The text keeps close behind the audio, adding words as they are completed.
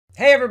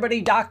Hey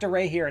everybody, Dr.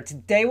 Ray here, and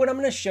today what I'm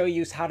going to show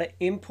you is how to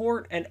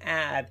import and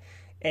add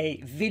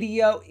a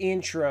video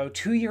intro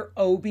to your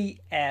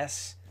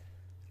OBS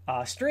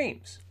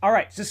streams. All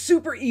right, so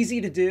super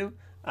easy to do.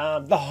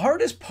 The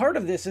hardest part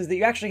of this is that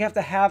you actually have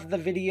to have the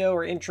video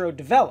or intro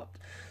developed.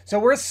 So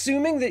we're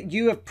assuming that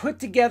you have put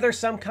together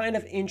some kind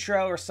of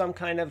intro or some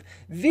kind of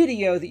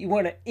video that you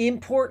want to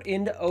import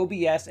into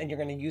OBS and you're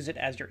going to use it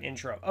as your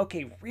intro.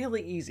 Okay,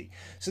 really easy.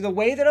 So the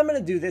way that I'm going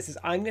to do this is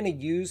I'm going to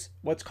use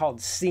what's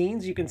called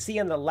scenes. You can see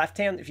on the left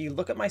hand, if you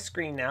look at my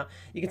screen now,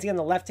 you can see on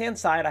the left hand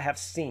side I have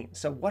scenes.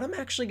 So what I'm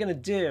actually going to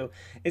do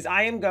is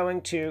I am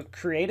going to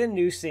create a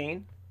new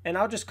scene, and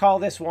I'll just call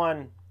this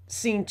one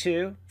scene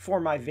 2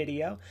 for my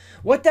video.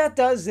 What that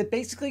does is it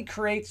basically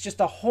creates just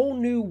a whole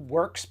new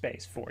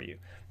workspace for you.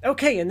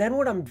 Okay, and then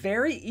what I'm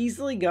very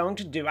easily going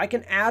to do, I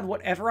can add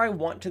whatever I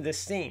want to this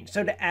scene.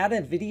 So to add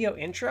a video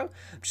intro,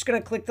 I'm just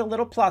going to click the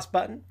little plus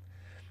button.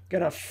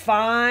 Going to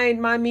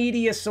find my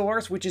media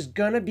source, which is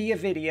going to be a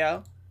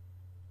video.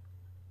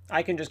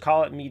 I can just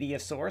call it media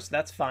source.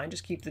 That's fine.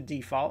 Just keep the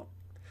default.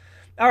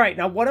 All right,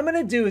 now what I'm going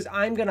to do is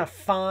I'm going to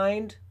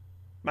find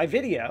my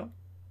video.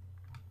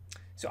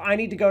 So I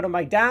need to go to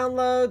my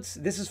downloads.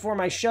 This is for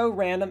my show,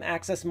 Random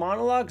Access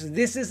Monologues.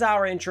 This is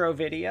our intro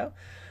video.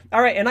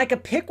 All right, and I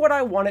could pick what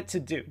I want it to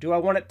do. Do I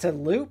want it to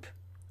loop,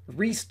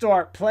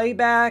 restart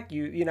playback?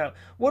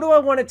 What do I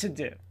want it to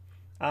do?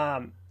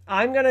 I'm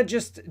going to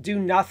just do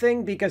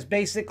nothing because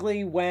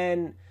basically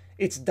when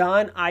it's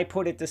done, I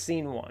put it to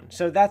scene 1.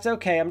 So that's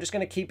okay. I'm just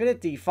going to keep it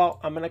at default.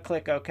 I'm going to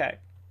click OK.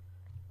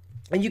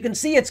 And you can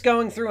see it's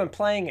going through and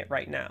playing it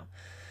right now.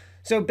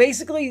 So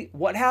basically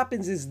what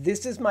happens is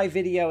this is my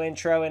video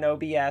intro in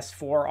OBS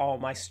for all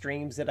my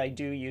streams that I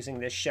do using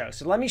this show.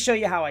 So let me show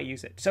you how I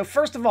use it. So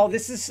first of all,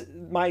 this is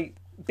my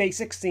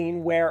basic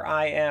scene where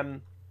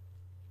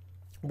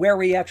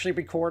we actually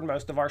record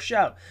most of our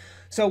show.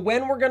 So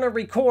when we're going to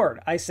record,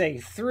 I say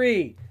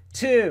 3,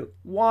 2,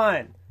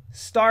 1,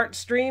 start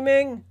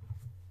streaming,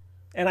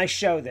 and I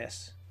show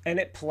this and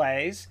it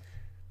plays.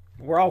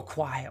 We're all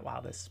quiet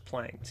while this is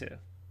playing too.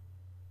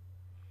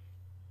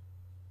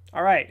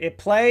 All right, it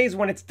plays.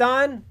 When it's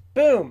done,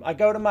 boom, I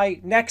go to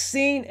my next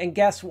scene, and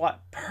guess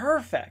what?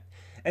 Perfect.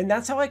 And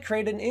that's how I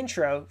create an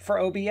intro for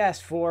OBS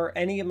for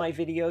any of my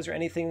videos or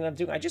anything that I'm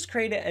doing. I just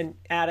create it and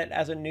add it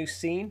as a new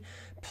scene,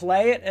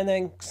 play it, and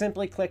then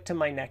simply click to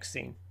my next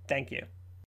scene. Thank you.